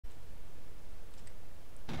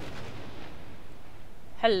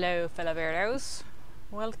Hello fellow weirdos,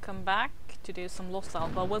 welcome back to do some Lost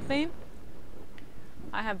Alpha with me.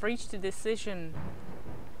 I have reached a decision.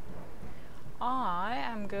 I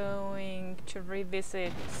am going to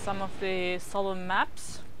revisit some of the solemn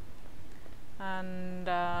maps and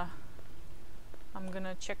I'm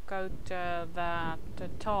gonna check out that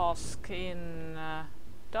task in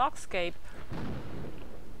Darkscape.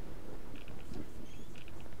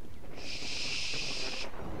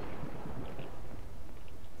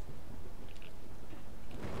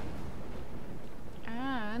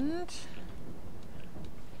 And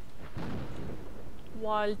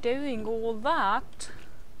while doing all that,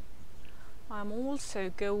 I'm also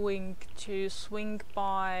going to swing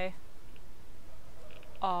by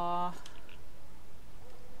garbage.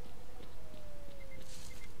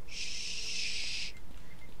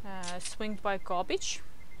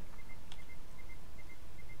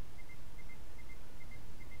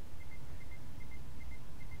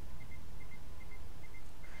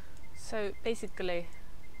 So basically,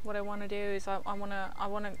 what I want to do is I want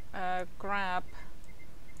to grab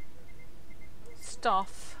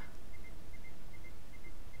stuff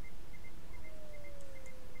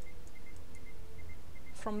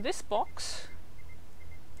from this box,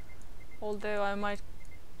 although I might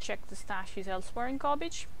check the stashes elsewhere in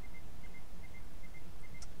garbage.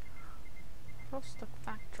 Rostock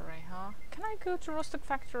Factory, huh? Can I go to Rostock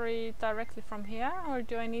Factory directly from here, or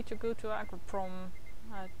do I need to go to Agroprom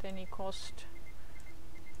at any cost?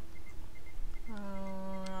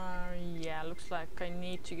 Yeah, looks like I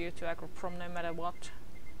need to go to Agroprom no matter what.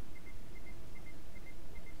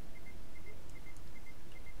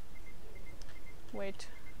 Wait,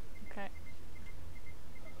 okay.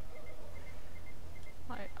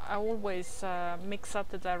 I always mix up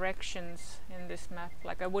the directions in this map.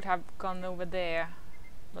 Like I would have gone over there,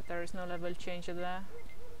 but there is no level changer there.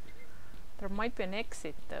 There might be an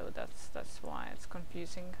exit though, that's why it's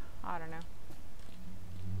confusing. I don't know.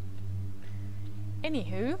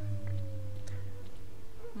 Anywho,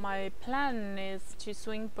 my plan is to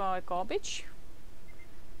swing by garbage,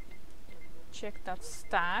 check that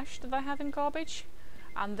stash that I have in garbage,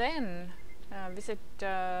 and then visit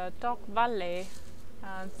Dark Valley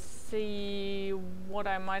and see what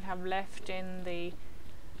I might have left in the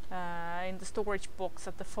storage box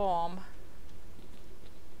at the farm.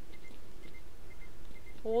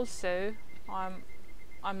 Also,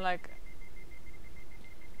 I'm like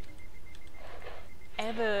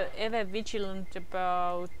ever vigilant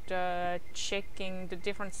about checking the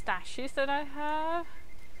different stashes that I have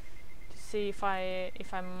to see if I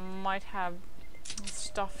might have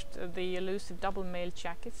stuffed the elusive double mail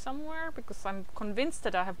jacket somewhere, because I'm convinced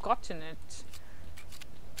that I have gotten it,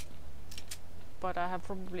 but I have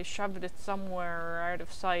probably shoved it somewhere out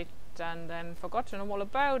of sight and then forgotten all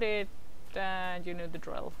about it, and you know the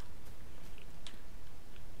drill.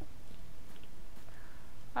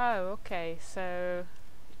 Oh, okay, so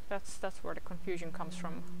that's where the confusion comes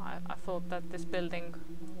from. I thought that this building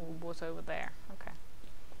was over there. Okay,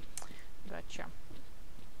 gotcha.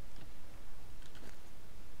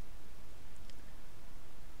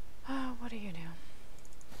 What do you know?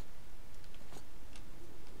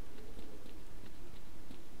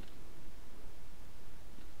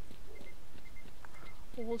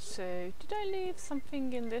 Also, did I leave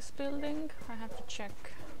something in this building? I have to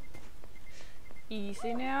check.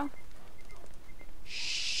 Easy now.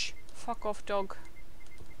 Shh! Fuck off, dog.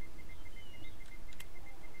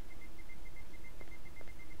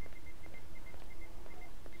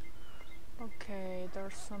 Okay,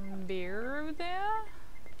 there's some beer over there,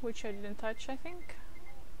 which I didn't touch, I think.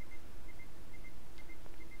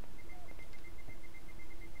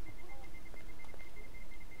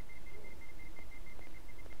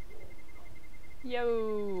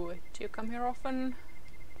 Yo, do you come here often?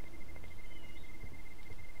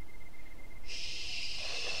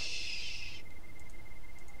 Shh.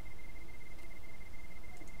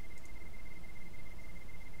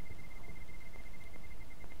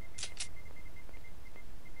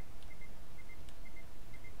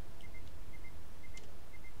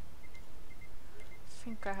 I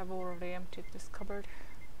think I have already emptied this cupboard.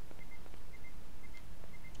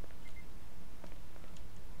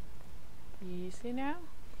 Easy now.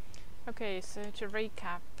 Okay, so to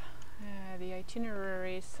recap, the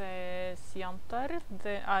itinerary says Yantar,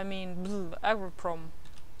 Agroprom.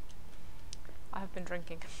 I have been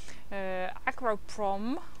drinking.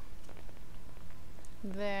 Agroprom,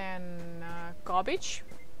 then garbage,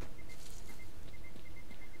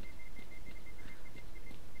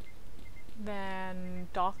 then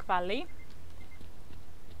Dark Valley,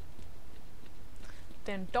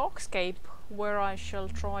 then Darkscape, where I shall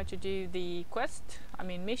try to do the quest, I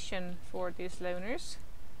mean mission for these loners.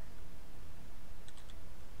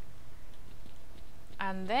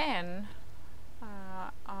 And then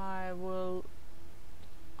I will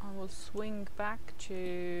swing back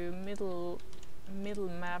to middle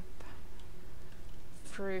map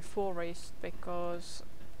through forest, because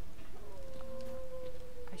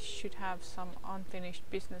I should have some unfinished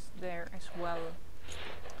business there as well.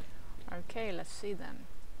 Okay, let's see then.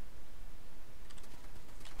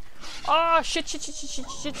 Oh shit, shit, shit, shit, shit,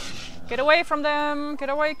 shit. Get away from them! Get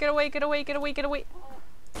away, get away, get away, get away, get away.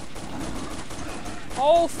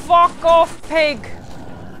 Oh, fuck off, pig!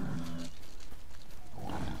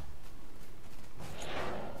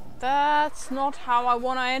 That's not how I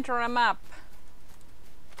want to enter a map.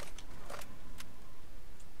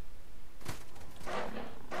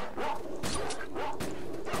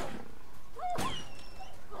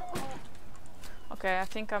 Okay, I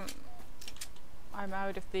think I'm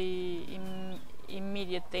out of the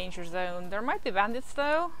immediate danger zone. There might be bandits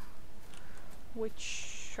though,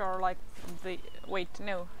 which are like the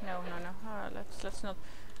no. Let's not.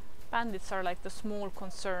 Bandits are like the small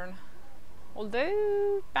concern.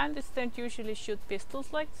 Although bandits don't usually shoot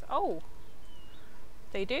pistols like oh,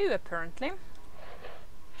 they do apparently.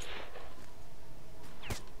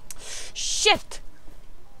 Shit!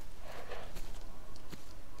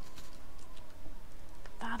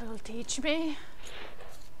 That'll teach me.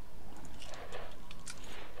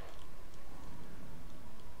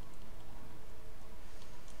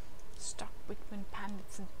 Stuck between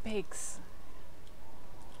bandits and pigs.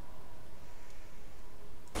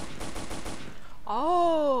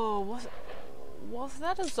 Oh, was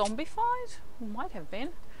that a zombie fight? Might have been.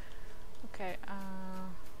 Okay.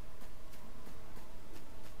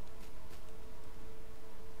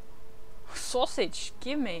 Sausage,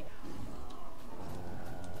 give me.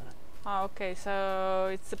 Oh, okay, so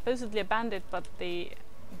it's supposedly a bandit, but the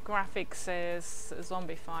graphics is a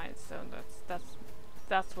zombie fight, so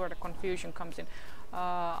that's where the confusion comes in.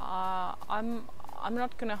 I'm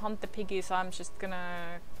not gonna hunt the piggies. I'm just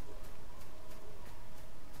gonna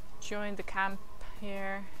join the camp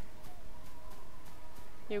here.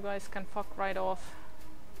 You guys can fuck right off.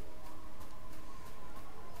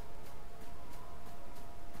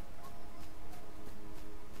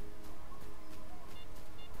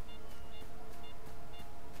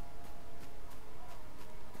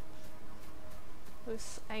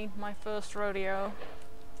 This ain't my first rodeo.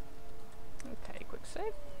 Okay, quick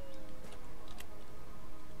save.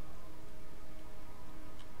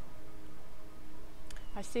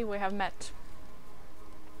 I see we have met.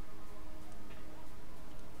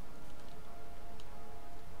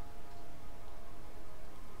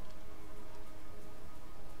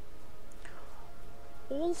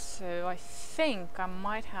 Also, I think I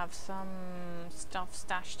might have some stuff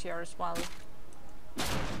stashed here as well.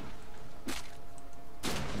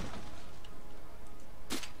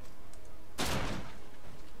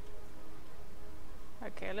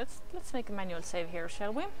 Okay, let's make a manual save here,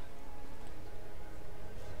 shall we?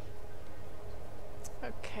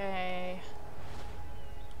 Okay.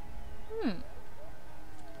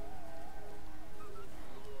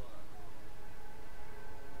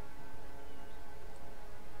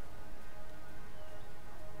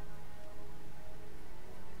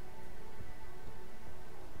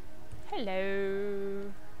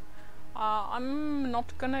 Hello. I'm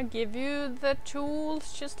not gonna give you the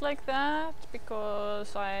tools just like that,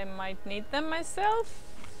 because I might need them myself,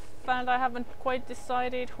 and I haven't quite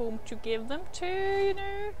decided whom to give them to, you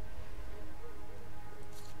know.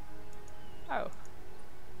 Oh.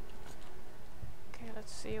 Okay,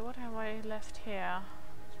 let's see, what have I left here?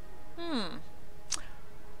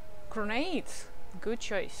 Grenades. Good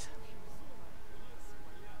choice.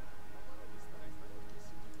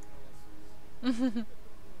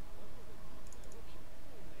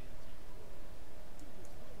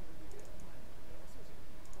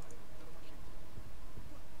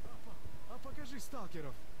 Покажи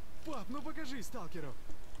сталкеров! Пап, ну покажи сталкеров!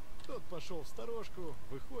 Тот пошел в сторожку,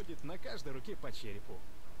 выходит, на каждой руке по черепу.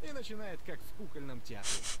 И начинает как в кукольном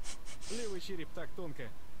театре. Левый череп так тонко.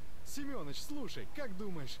 Семёныч, слушай, как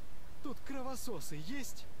думаешь, тут кровососы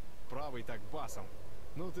есть? Правый так басом.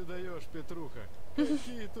 Ну ты даешь, Петруха.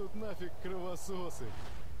 Какие тут нафиг кровососы?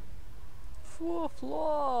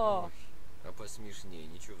 Фу-фло! А посмешнее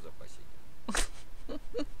ничего в запасе.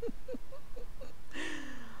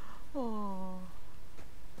 Oh.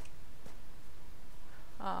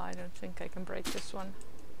 I don't think I can break this one.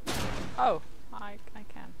 Oh, I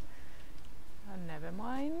can. Never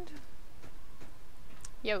mind.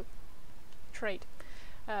 Yo, trade.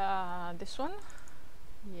 This one.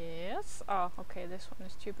 Yes. Oh, okay, this one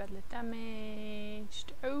is too badly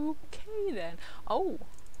damaged. Okay then. Oh,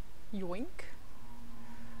 yoink.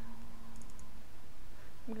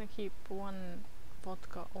 I'm gonna keep one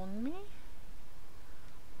vodka on me.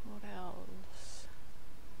 What else?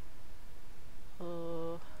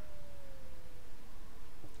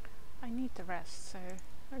 I need the rest, so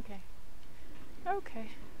okay.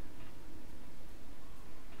 Okay.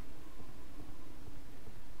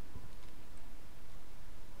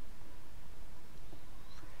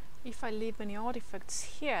 If I leave any artifacts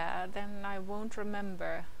here, then I won't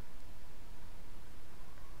remember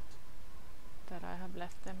that I have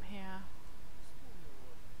left them here.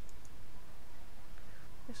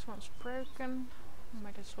 This one's broken.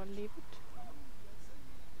 Might as well leave it.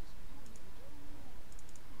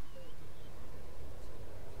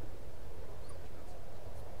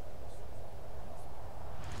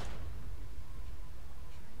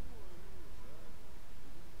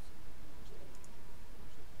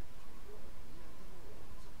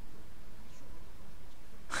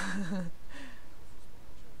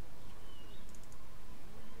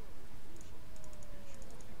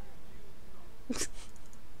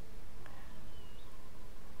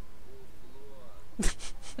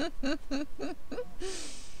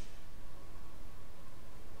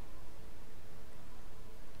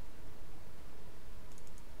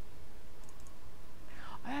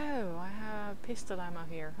 Oh, I have pistol ammo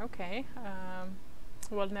here. Okay.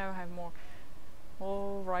 Well, now I have more.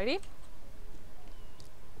 Alrighty.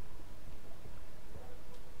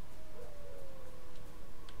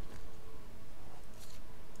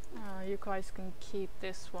 You guys can keep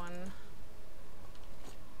this one.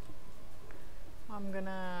 I'm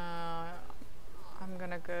gonna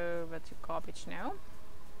go over to garbage now.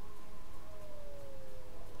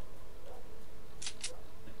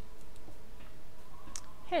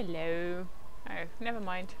 Hello. Oh, never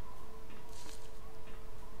mind.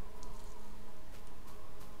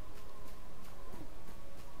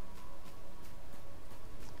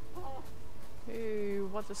 Ooh,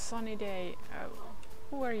 what a sunny day. Oh,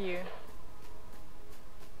 who are you?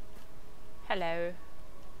 Hello.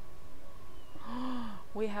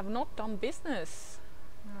 We have not done business.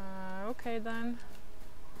 Okay then.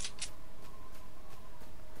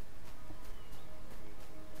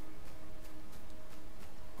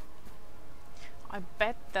 I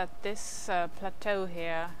bet that this plateau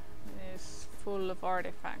here is full of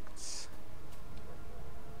artifacts.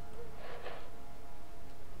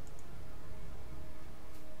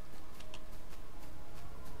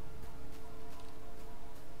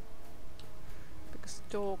 Because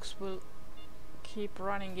dogs will keep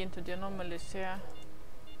running into the anomalies here.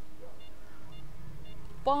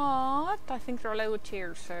 But I think they're low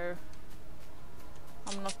tier, so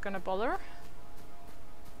I'm not gonna bother.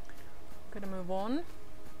 Gonna move on.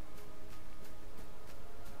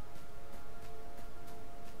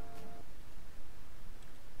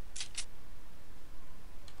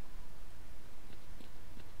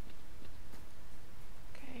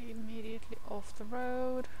 Okay, immediately off the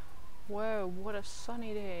road. Whoa, what a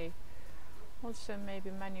sunny day. Also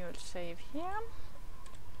maybe manual save here.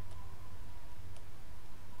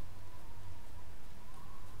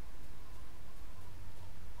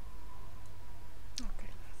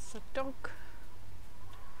 Okay, that's a dog.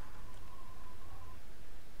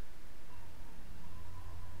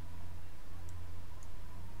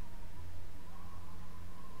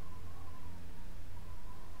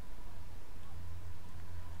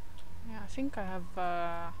 Yeah, I think I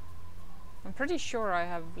have I'm pretty sure I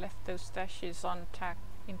have left those stashes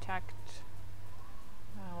intact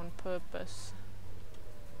on purpose,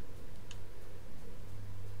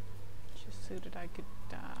 just so that I could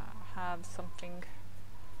have something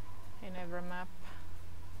in every map.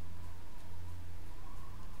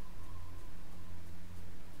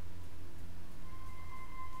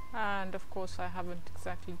 And of course I haven't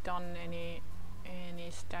exactly done any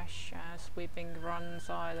stash sweeping runs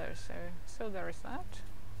either, so there is that.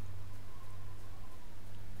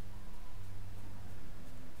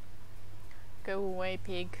 Go away,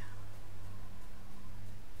 pig.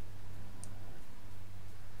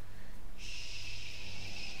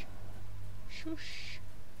 Shh. Shush.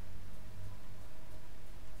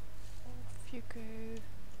 Off you go.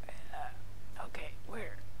 Okay,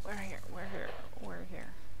 we're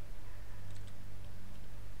here.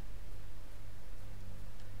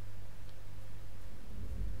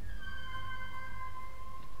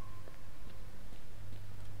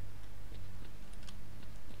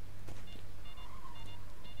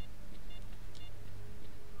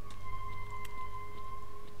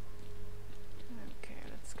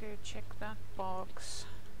 Check that box.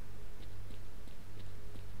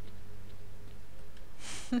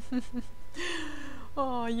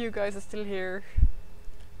 Oh, you guys are still here.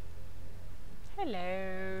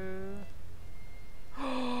 Hello.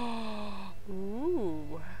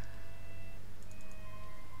 Ooh.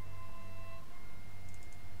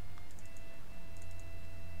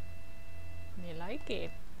 Me like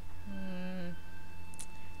it.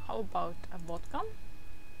 How about a vodka?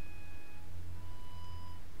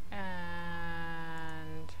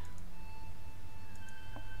 And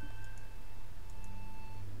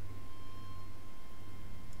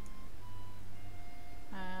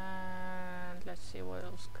let's see, what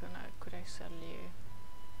else could I sell you?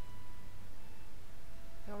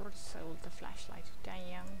 I already sold the flashlight.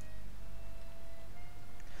 Damn.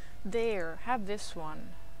 There, have this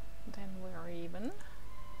one. Then we're even.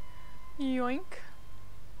 Yoink.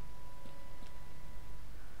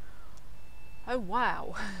 Oh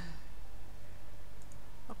wow.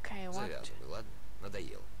 Okay, what? Завязывай, ладно?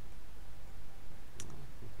 Надоело.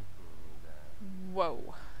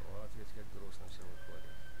 Whoa. Вот ведь как грустно все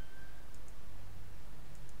выходит.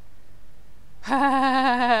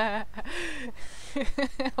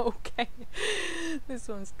 Okay. This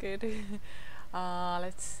one's good.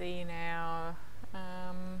 Let's see now.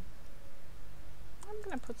 I'm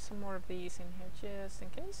gonna put some more of these in here just in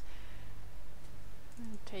case.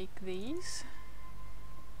 I'll take these.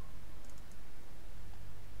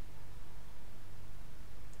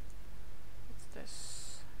 What's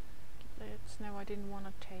this? No, I didn't want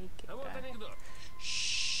to take it. А вот анекдот.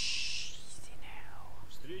 Shh, easy now.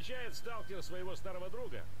 Встречает сталкер своего старого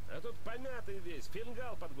друга, а тут помятый весь,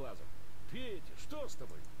 фингал под глазом. Петя, что с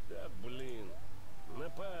тобой? Да блин,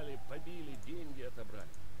 напали, побили, деньги отобрали.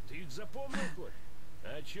 Ты их запомнил хоть?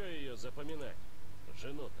 А чё ее запоминать?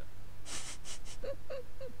 Жену-то.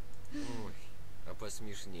 Ой, а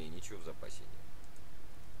посмешнее ничего в запасе нет.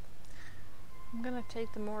 I'm gonna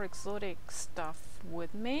take the more exotic stuff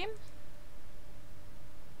with me.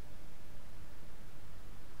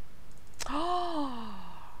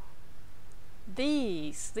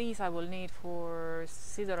 These I will need for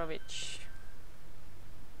Sidorovich.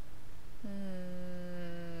 А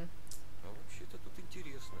вообще-то тут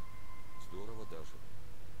интересно. Здорово даже.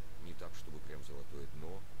 Не так, чтобы прям золотое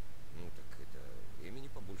дно. Ну так это времени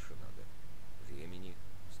побольше надо. Времени,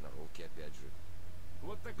 сноровки опять же.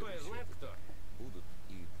 Вот такое знает кто? Будут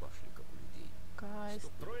и пошли, как у людей. Guys,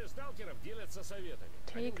 Трое сталкеров делятся советами.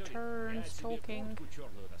 Один take говорит, я turns себе talking. куртку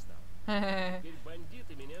черную достал. Теперь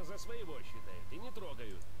бандиты меня за своего считают и не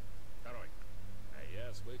трогают. Второй. А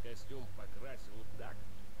я свой костюм покрасил так,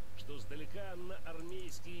 что сдалека на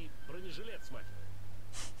армейский бронежилет смахивает.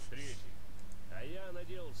 Третий. А я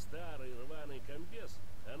надел старый рваный комбез,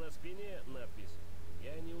 а на спине надпись: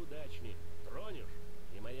 «Я неудачник, тронешь,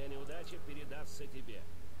 и моя неудача передастся тебе».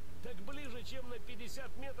 Так ближе, чем на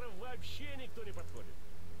 50 метров, вообще никто не подходит.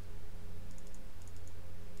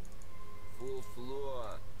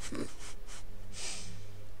 Фуфло.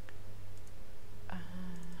 I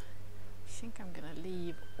think I'm gonna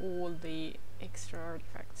leave all the extra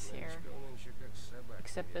artifacts here,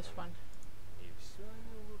 except this one. И все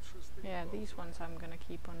они лучше Yeah, стариков. these ones I'm gonna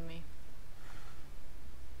keep on me.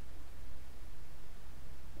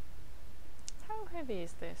 How heavy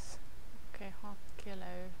is this? Okay, half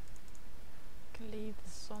kilo. Can leave the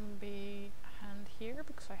zombie hand here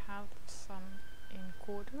because I have some in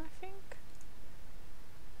cordon, I think.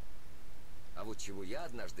 А вот чего я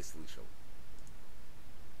однажды слышал.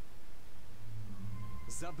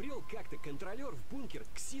 Забрел как-то контролер в бункер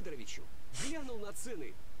к Сидоровичу, глянул на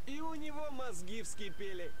цены, и у него мозги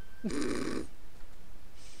вскипели.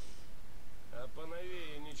 А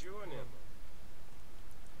поновее ничего нет?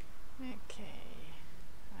 Okay,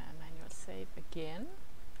 manual save again.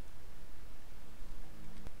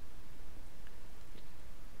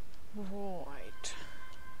 Right.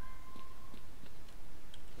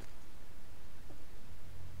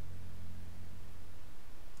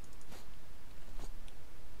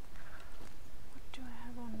 What do I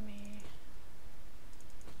have on me?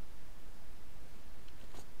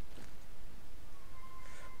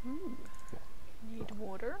 Ooh, need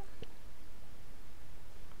water.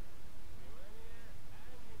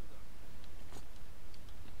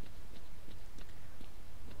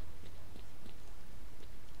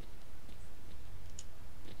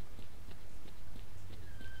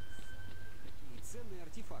 Какие ценные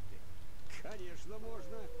артефакты. Конечно,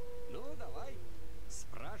 можно. Ну, давай,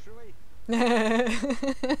 спрашивай.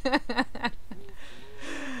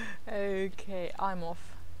 Okay, I'm off.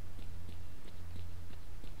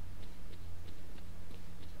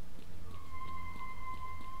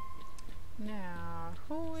 Now,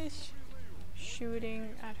 who is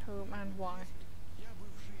shooting at whom and why? Я бы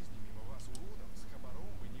в жизни мимо вас, уродов, с хабаром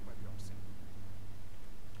бы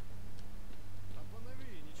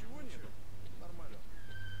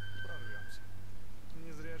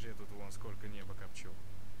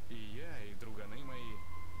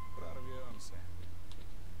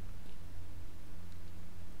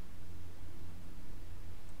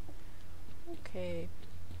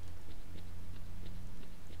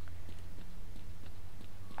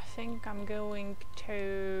think I'm going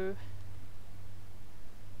to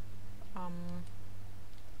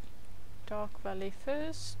Dark Valley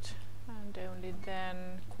first, and only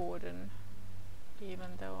then Cordon, even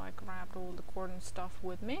though I grabbed all the Cordon stuff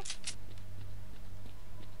with me.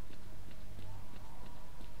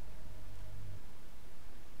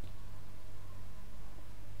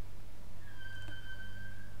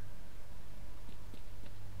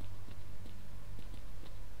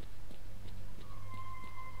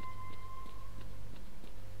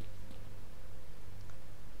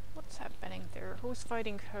 What's happening there? Who's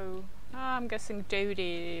fighting who? I'm guessing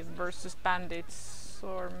Dodie versus bandits,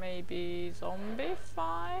 or maybe zombie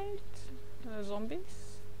fight?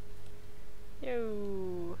 Zombies?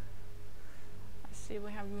 Yo! I see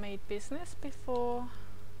we have made business before.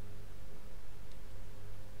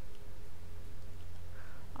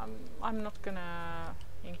 I'm not gonna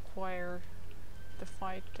inquire the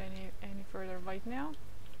fight any further right now.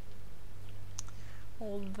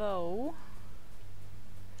 Although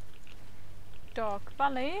Dark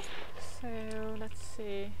Valley, so let's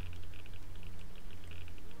see.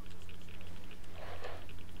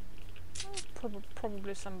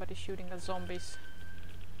 Probably somebody shooting at zombies.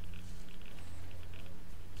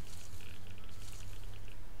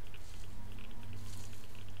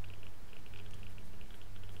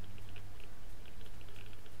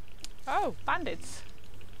 Oh, bandits!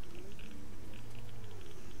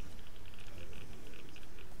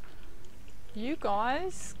 You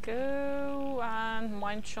guys go and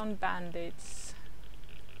munch on bandits.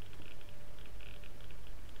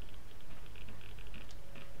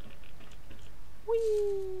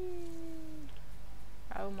 Whee!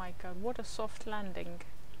 Oh my god, what a soft landing.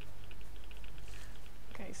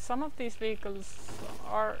 Okay, some of these vehicles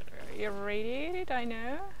are irradiated, I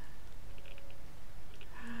know.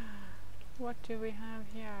 What do we have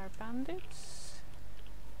here? Bandits?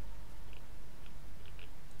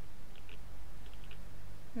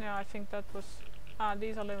 No, I think that was... Ah,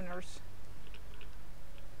 these are loners.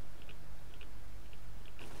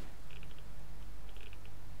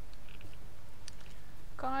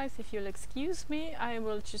 Guys, if you'll excuse me, I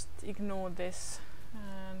will just ignore this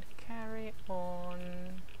and carry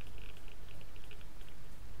on.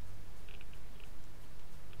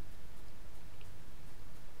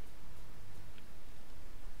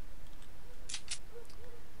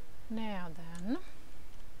 Now then.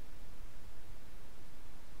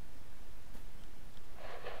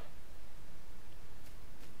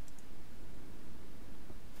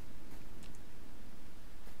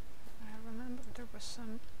 I remember there was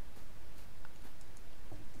some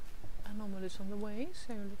anomalies on the way,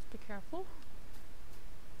 so let's be careful.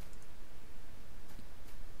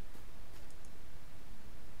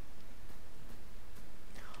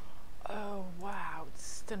 Oh wow,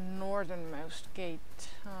 it's the northernmost gate.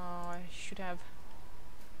 Oh, I should have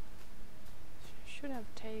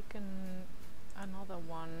taken another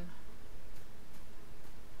one.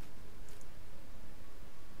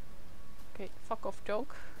 Okay, fuck off, dog.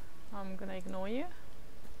 I'm gonna ignore you.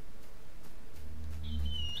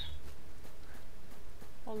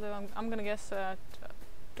 Although I'm gonna guess that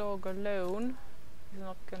dog alone is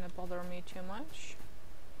not gonna bother me too much.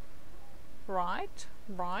 Right,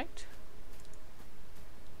 right.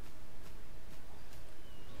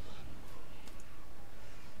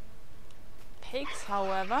 Pigs,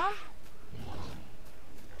 however.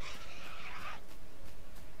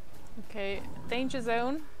 Okay, danger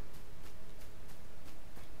zone.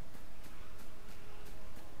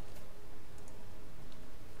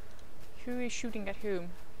 Who is shooting at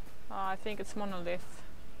whom? I think it's Monolith.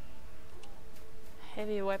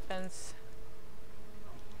 Heavy weapons.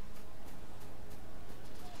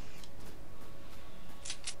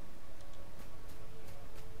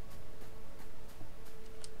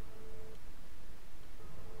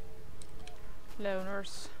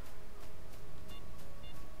 Loners.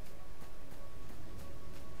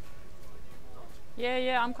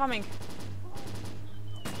 Yeah, I'm coming.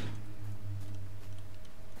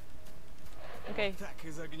 Okay. Так и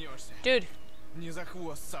загнешься. Dude. Не за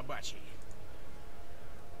хвост собачий.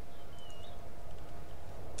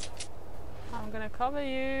 I'm gonna cover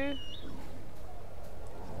you.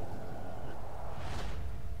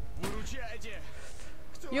 Выручайте!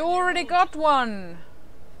 You already got one!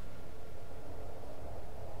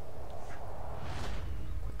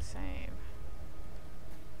 Quick save.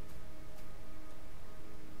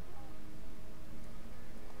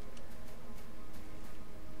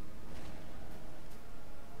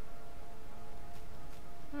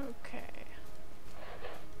 Okay.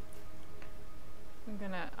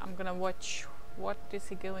 I'm gonna watch. What is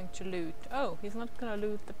he going to loot? Oh, he's not gonna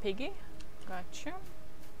loot the piggy. Gotcha.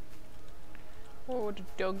 Oh, the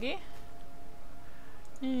doggy.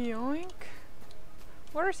 Yoink.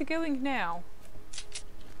 Where is he going now?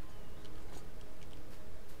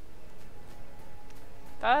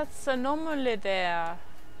 That's Anomaly there.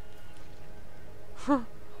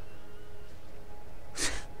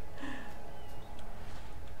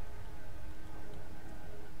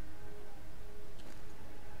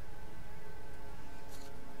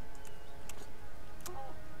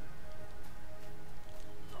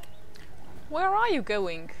 Where are you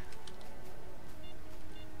going?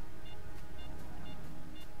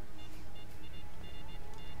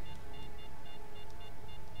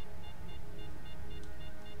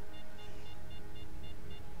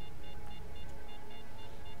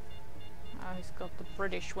 Oh, he's got the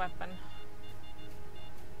British weapon.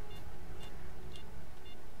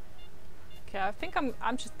 Okay, I think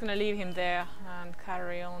I'm just gonna leave him there and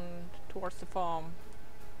carry on towards the farm.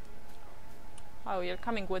 Oh, you're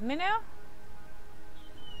coming with me now?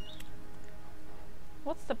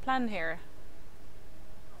 What's the plan here?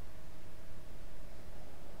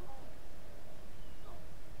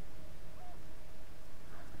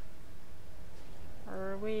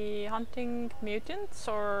 Are we hunting mutants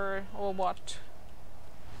or what?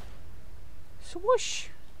 Swoosh!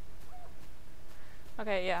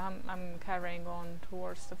 Okay, yeah, I'm carrying on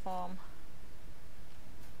towards the farm.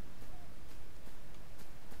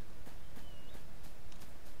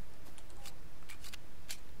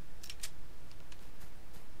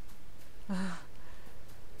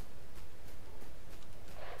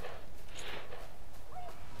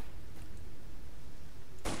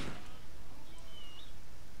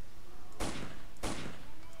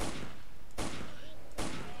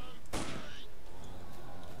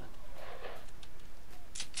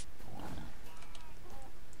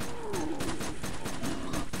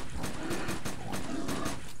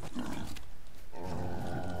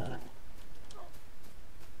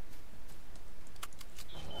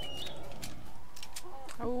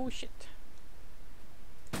 Oh shit.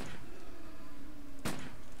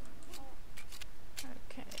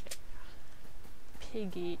 Okay.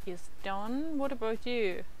 Piggy is done. What about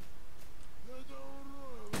you?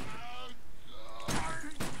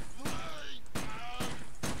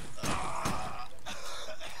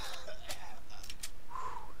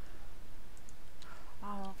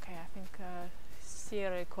 Oh, okay, I think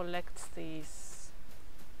Siri collects these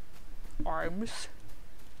arms.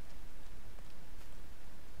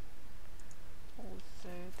 Also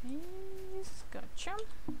these, gotcha.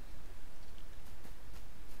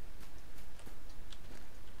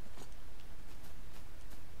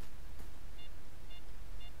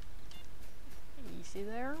 Easy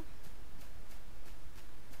there.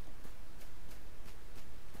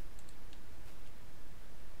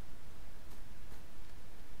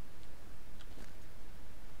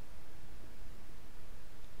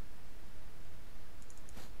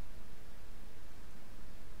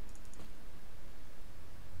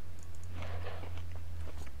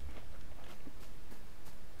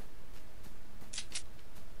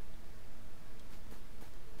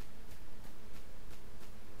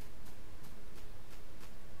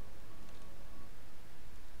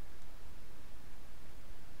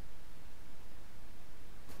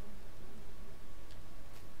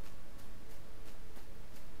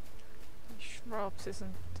 Shrubs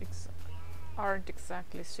aren't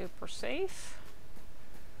exactly super safe,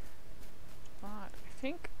 but I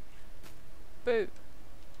think boo.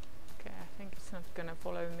 Okay, I think it's not gonna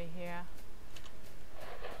follow me here.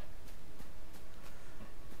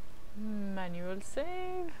 Manual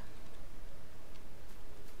save.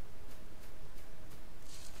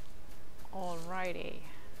 Alrighty.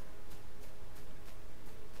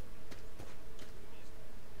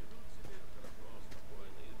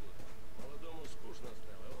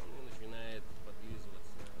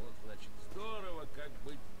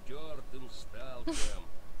 Сталкером.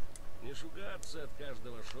 Не шугаться от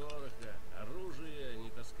каждого шороха, оружия не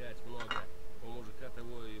таскать много. У мужика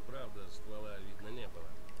того и правда ствола видно не было.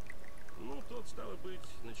 Ну, тот, стало быть,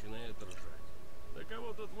 начинает ржать. Да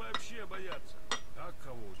кого тут вообще бояться? А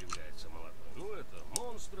кого удивляется молодой? Ну, это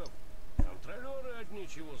монстров. Контролеры одни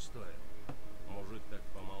чего стоят. Мужик так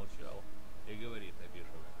помолчал и говорит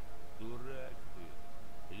обиженно: дурак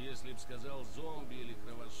ты. Если б сказал зомби или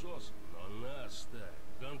кровосос, но нас-то,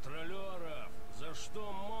 контролеров, за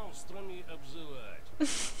что монстрами обзывать?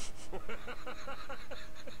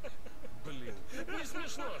 Блин, не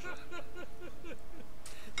смешно же.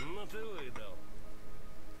 Ну ты выдал.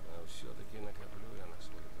 А все-таки накоплю я на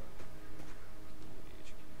свой дом.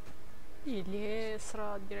 И лес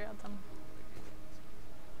рядом.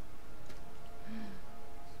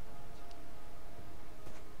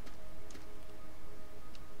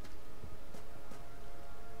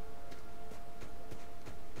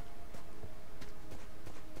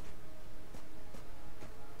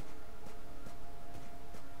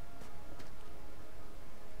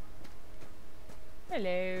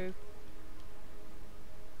 Hello.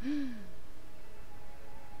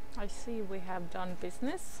 I see we have done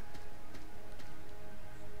business.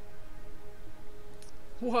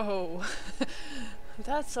 Whoa.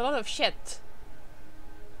 That's a lot of shit.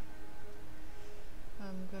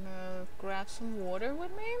 I'm gonna grab some water with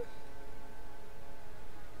me.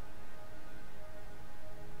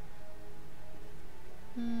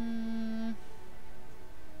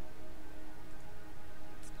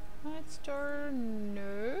 Night Star,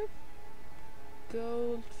 no.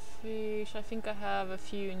 Goldfish, I think I have a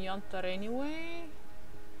few in Yantar anyway.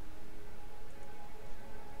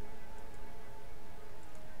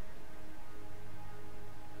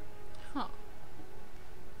 Huh.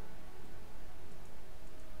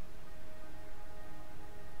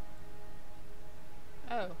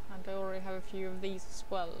 Oh, and I already have a few of these as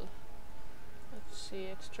well. Let's see,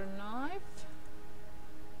 extra knife.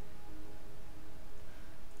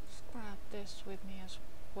 Let's grab this with me as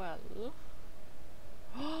well.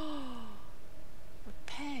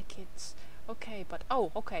 Repair kits. Okay, but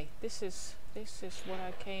oh, okay. This is what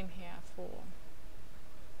I came here for.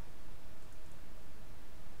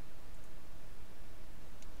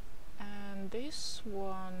 And this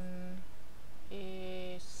one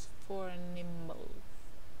is for a nimble,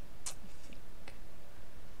 I think.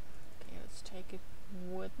 Okay, let's take it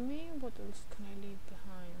with me. What else can I leave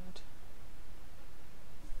behind?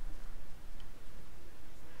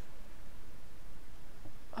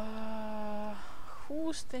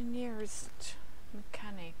 Who's the nearest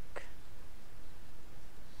mechanic?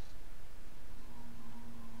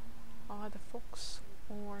 Either Fox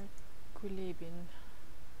or Gulibin.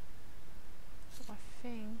 So I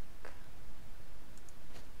think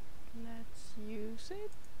let's use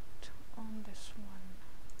it on this one.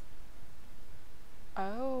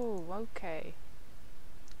 Oh, okay.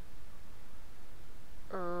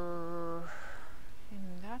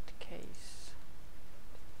 In that case.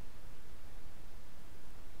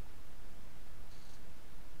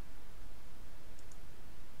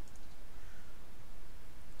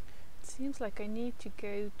 Seems like I need to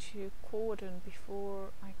go to Cordon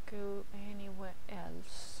before I go anywhere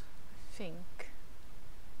else, I think.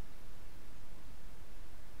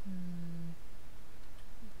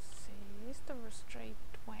 Let's see, is there a straight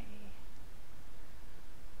way?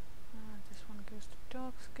 This one goes to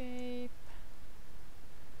Darkscape.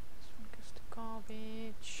 This one goes to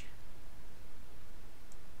Garbage.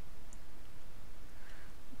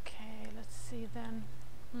 Okay, let's see then.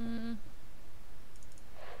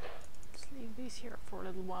 Leave these here for a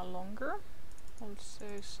little while longer.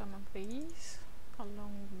 Also some of these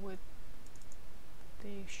along with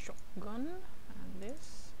the shotgun and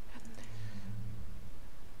this.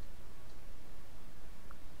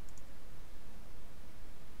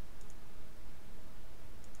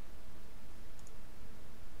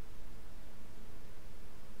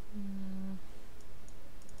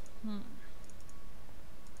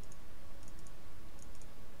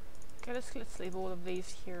 Okay, let's leave all of these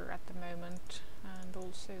here at the moment, and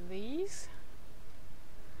also these,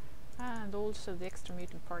 and also the extra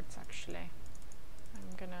mutant parts. Actually,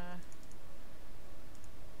 I'm gonna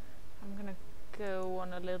go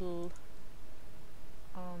on a little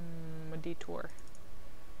detour.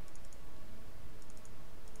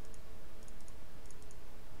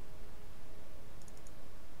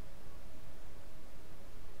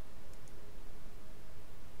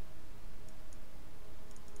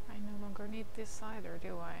 Need this either,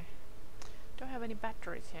 do I? Don't have any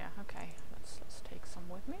batteries here. Okay, let's take some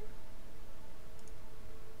with me.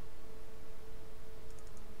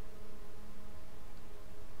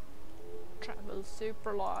 Travel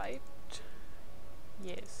super light.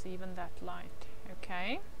 Yes, even that light.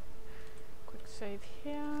 Okay. Quick save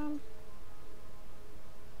here.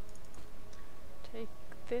 Take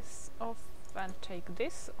this off and take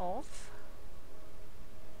this off.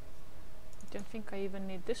 Don't think I even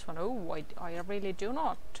need this one. Oh, I really do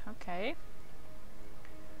not. Okay.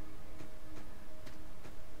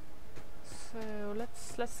 So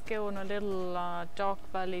let's go on a little Dark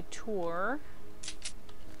Valley tour.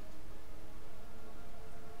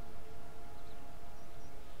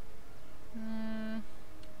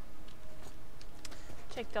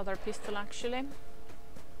 Take the other pistol actually.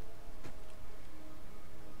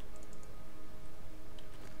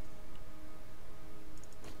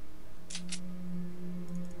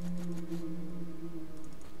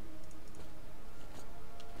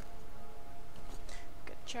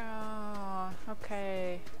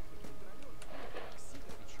 Okay.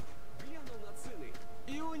 Глянул на цены,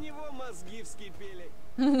 и у него мозги вскипели.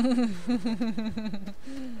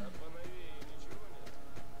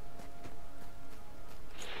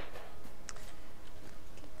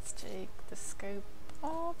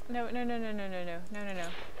 no, no, no, no, no, no.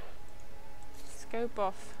 Scope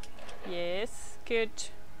off. Yes, good.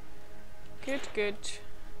 Good, good.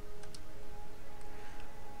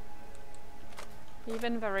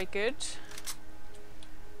 Even very good.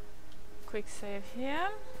 Quick save here.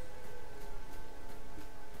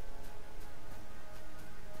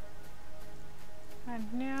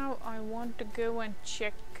 And now I want to go and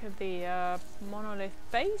check the monolith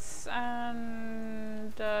base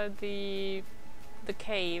and the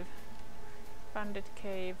cave, bandit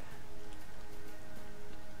cave.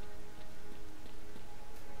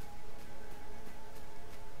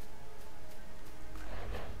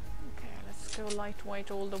 Okay, let's go lightweight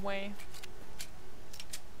all the way.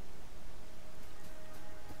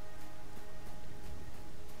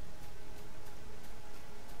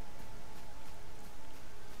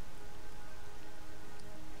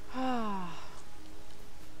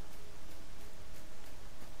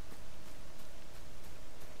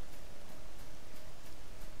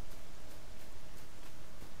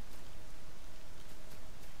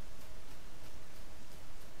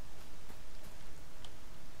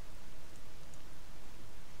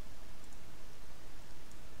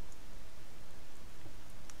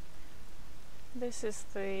 This is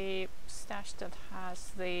the stash that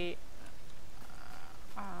has the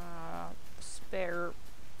spare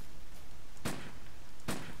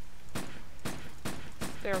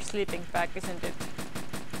sleeping bag, isn't it?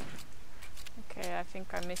 Okay, I think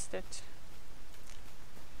I missed it.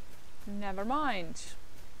 Never mind.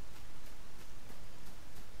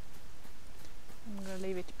 I'm gonna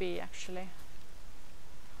leave it be, actually.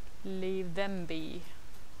 Leave them be.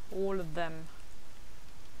 All of them.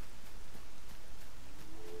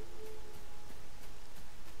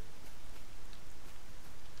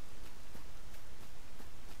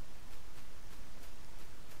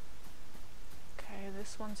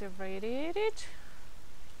 This one's irradiated.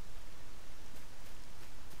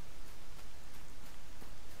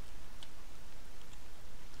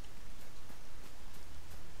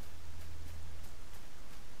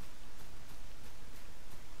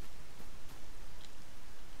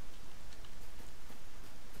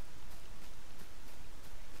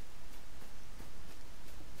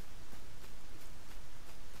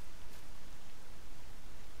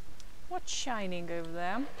 What's shining over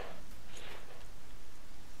there?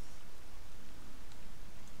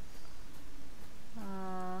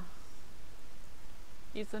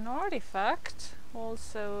 It's an artifact.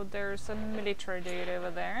 Also, there's a military dude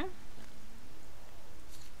over there.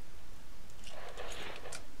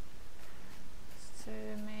 So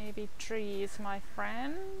maybe trees, my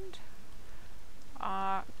friend.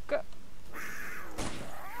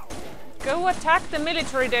 Go attack the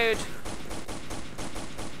military dude.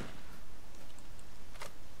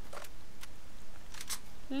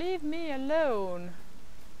 Leave me alone.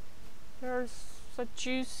 There's a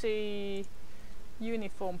juicy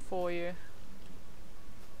uniform for you.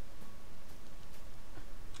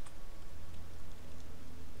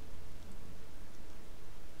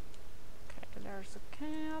 Okay, there's a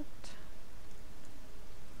cat.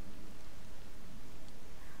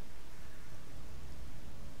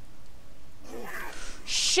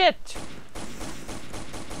 Shit!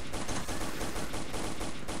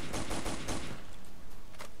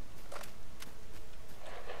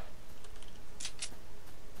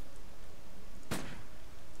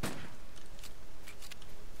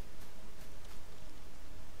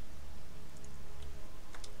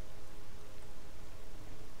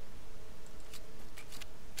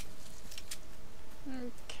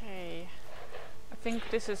 I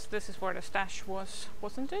think this is where the stash was,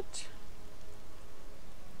 wasn't it?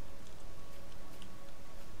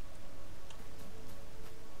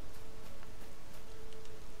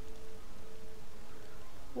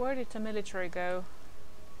 Where did the military go?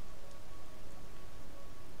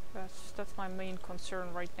 That's my main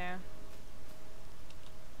concern right now.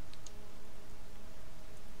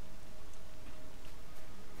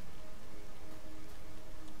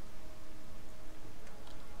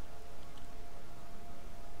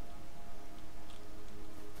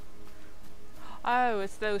 Oh,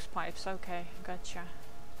 it's those pipes. Okay, gotcha.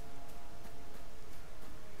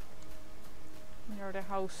 Near the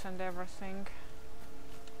house and everything.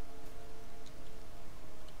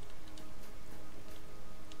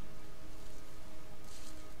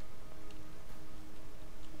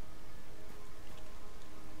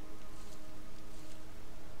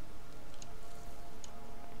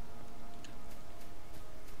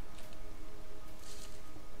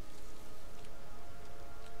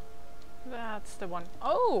 That's the one.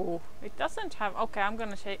 Oh, it doesn't have. Okay, I'm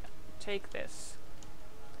gonna take this.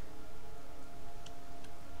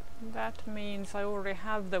 That means I already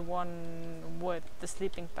have the one with the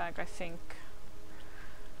sleeping bag, I think.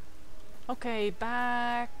 Okay,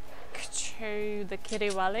 back to the Kitty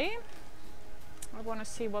Valley. I want to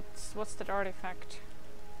see what's that artifact.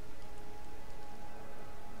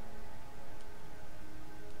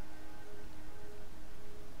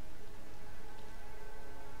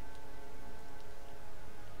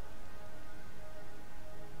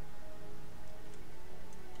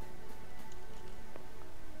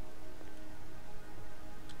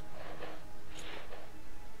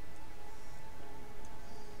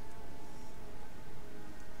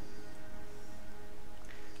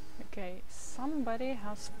 Okay, somebody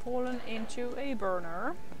has fallen into a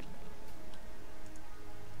burner.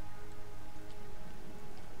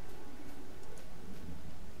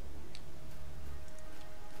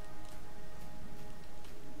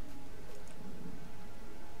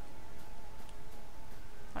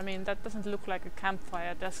 I mean, that doesn't look like a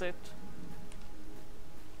campfire, does it?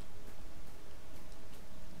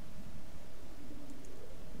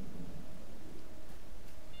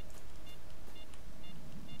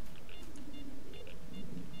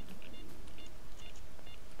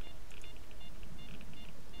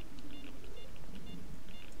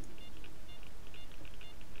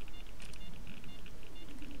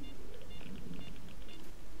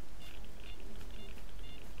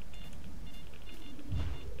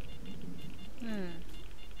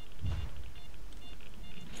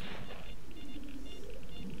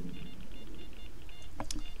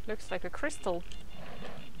 Looks like a crystal.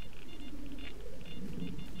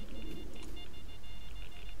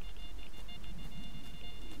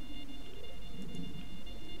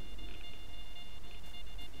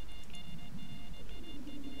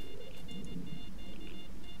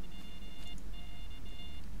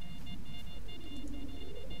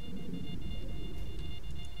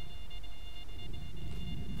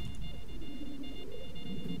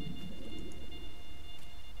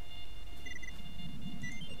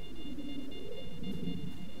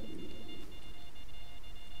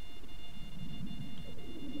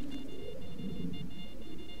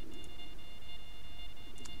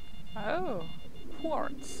 Oh,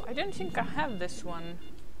 quartz. I don't think I have this one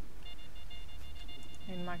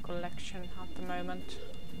in my collection at the moment.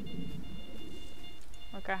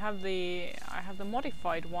 Like I have the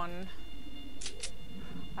modified one.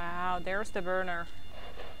 Wow, there's the burner.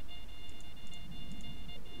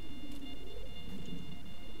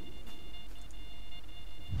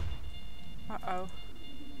 Uh-oh.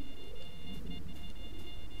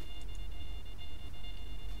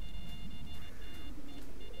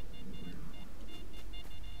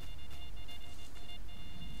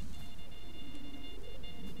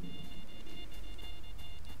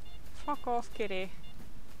 Fuck off, kitty.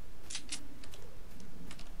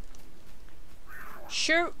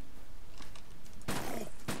 Shoot!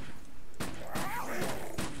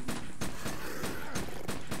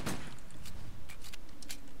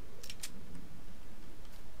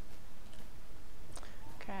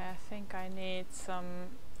 Okay, I think I need some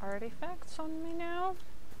artifacts on me now.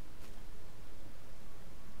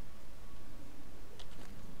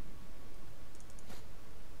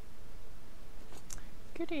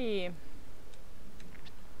 Goody.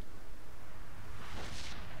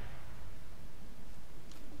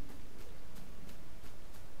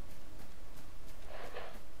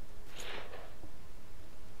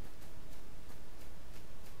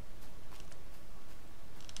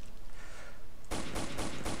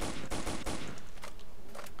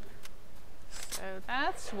 So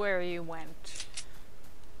that's where you went.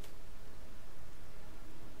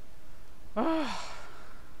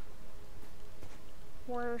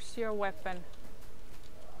 Where's your weapon?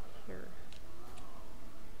 Here.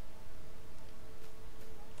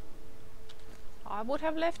 I would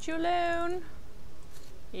have left you alone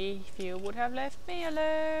if you would have left me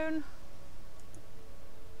alone.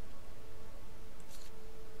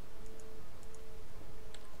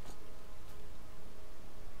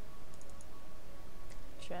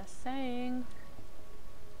 Just saying.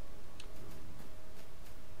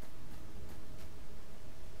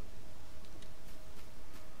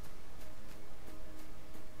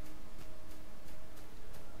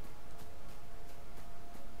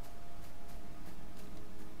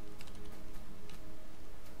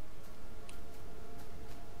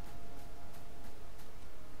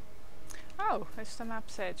 Oh, it's the map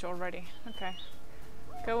edge already. Okay.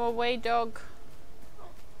 Go away, dog.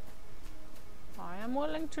 I am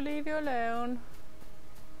willing to leave you alone.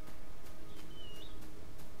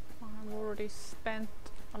 I've already spent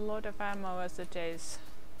a lot of ammo as it is.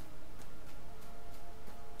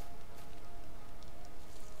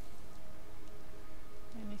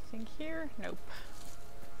 Anything here? Nope.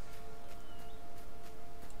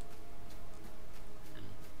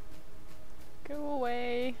 Go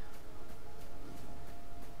away.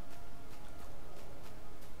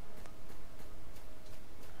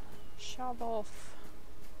 Shove off.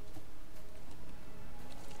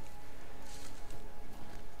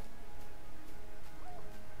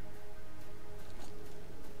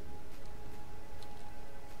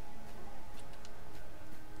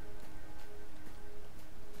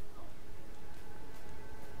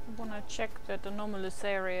 I wanna check that anomalous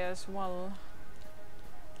area as well.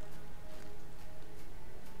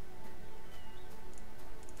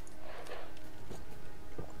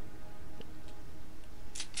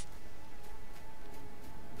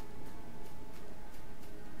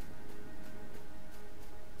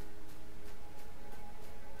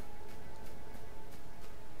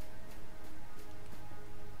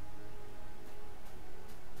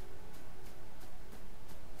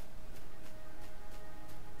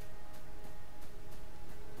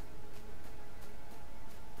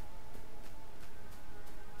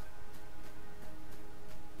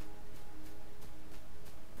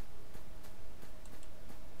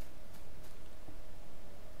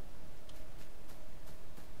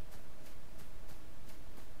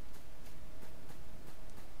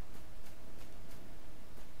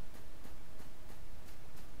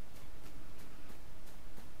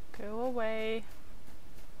 Go away.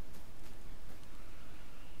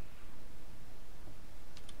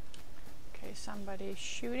 Okay, somebody's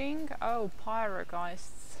shooting. Oh,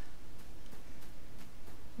 pyrogeists.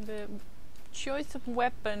 The choice of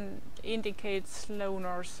weapon indicates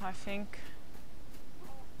loners, I think.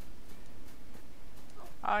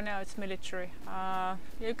 Oh no, it's military.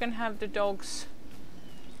 You can have the dogs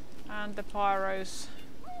and the pyros.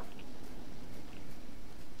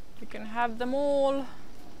 You can have them all.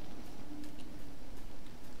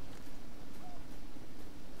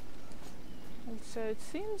 So it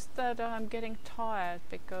seems that I'm getting tired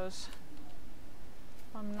because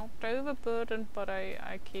I'm not overburdened, but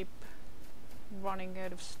I keep running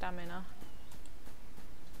out of stamina.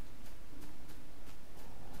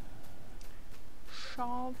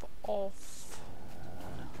 Shove off.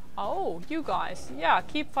 Oh, you guys, yeah,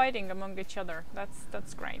 keep fighting among each other.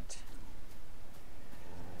 That's great.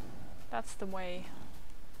 That's the way.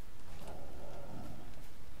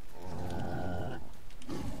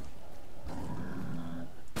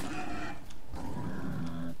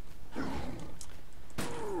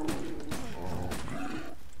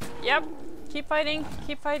 Yep, keep fighting,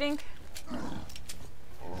 keep fighting.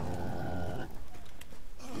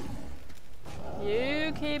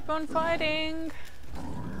 You keep on fighting.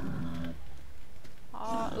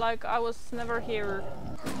 Like I was never here.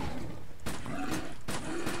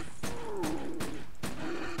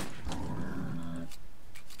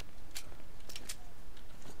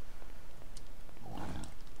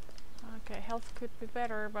 Okay, health could be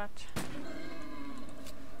better, but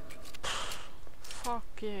fuck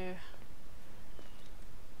you.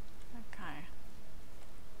 Okay.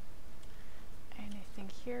 Anything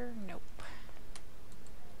here? Nope.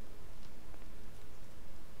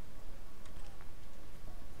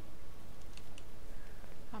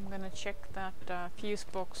 I'm gonna check that fuse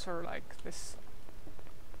box or like this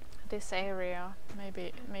area.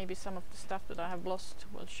 Maybe some of the stuff that I have lost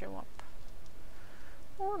will show up.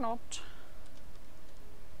 Or not.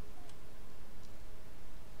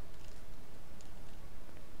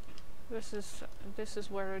 This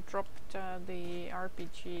is where I dropped the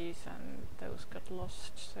RPGs and those got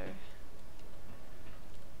lost, so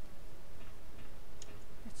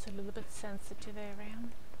it's a little bit sensitive area.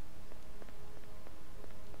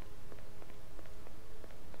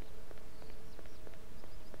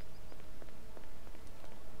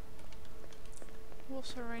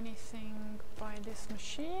 Was there anything by this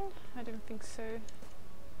machine? I don't think so.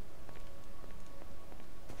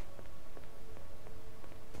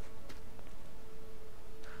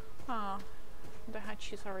 Ah, the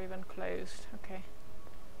hatches are even closed. Okay.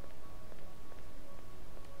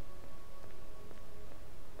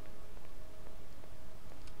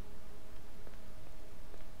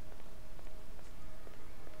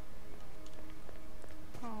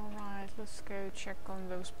 Alright, let's go check on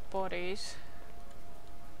those bodies.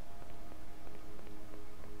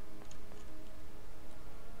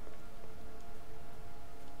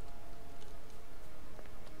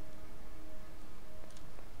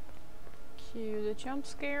 Cue the jump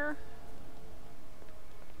scare.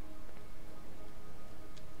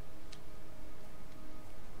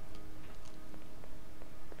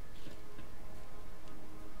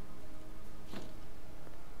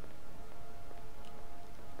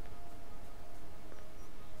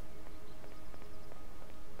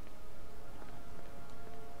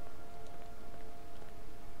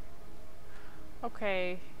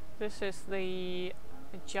 Okay, this is the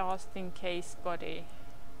just in case body.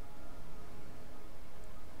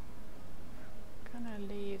 Can I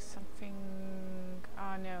leave something?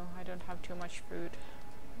 Ah, no, I don't have too much food.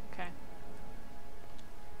 Okay.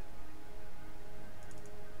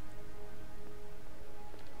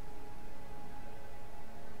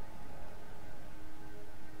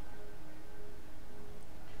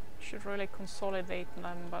 Should really consolidate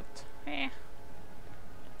them, but eh.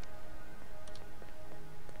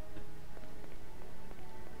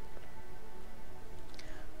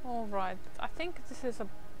 Alright, I think this is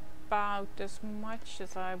about as much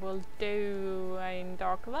as I will do in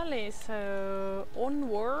Dark Valley, so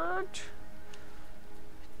onward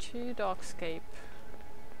to Darkscape.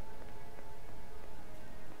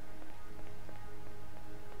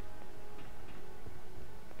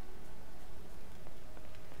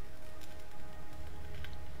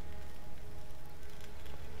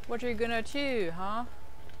 What are you gonna do, huh?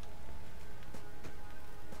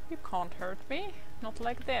 You can't hurt me, not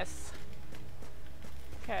like this.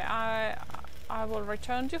 Okay, I will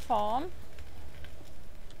return to farm.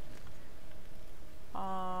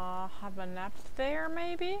 Have a nap there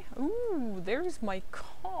maybe? Ooh, there's my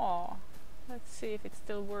car. Let's see if it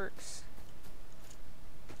still works.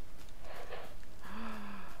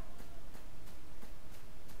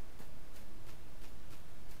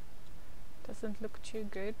 Doesn't look too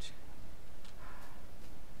good.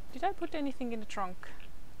 Did I put anything in the trunk?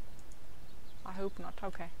 I hope not.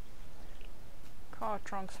 Okay. Car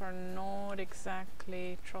trunks are not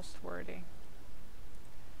exactly trustworthy.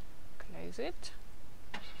 Close it.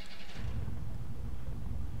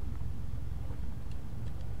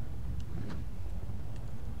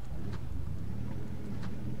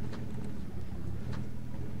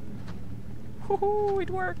 Woohoo!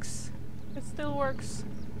 It works! It still works.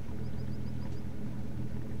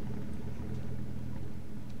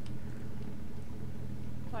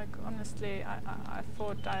 Like honestly, I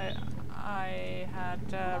thought I had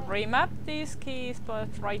remapped these keys, but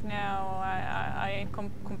right now I ain't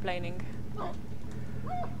complaining.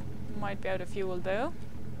 Might be out of fuel though.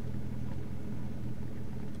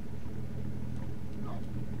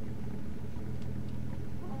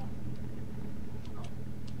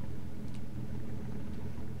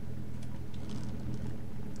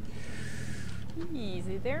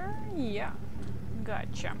 Easy there, yeah,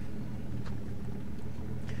 gotcha.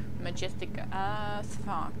 Majestic as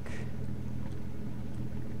fuck.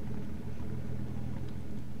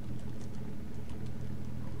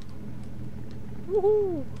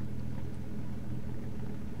 Woohoo!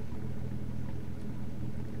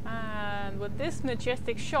 And with this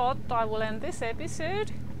majestic shot, I will end this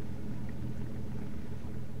episode.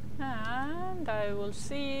 And I will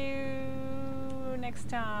see you next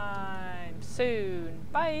time soon.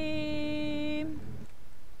 Bye!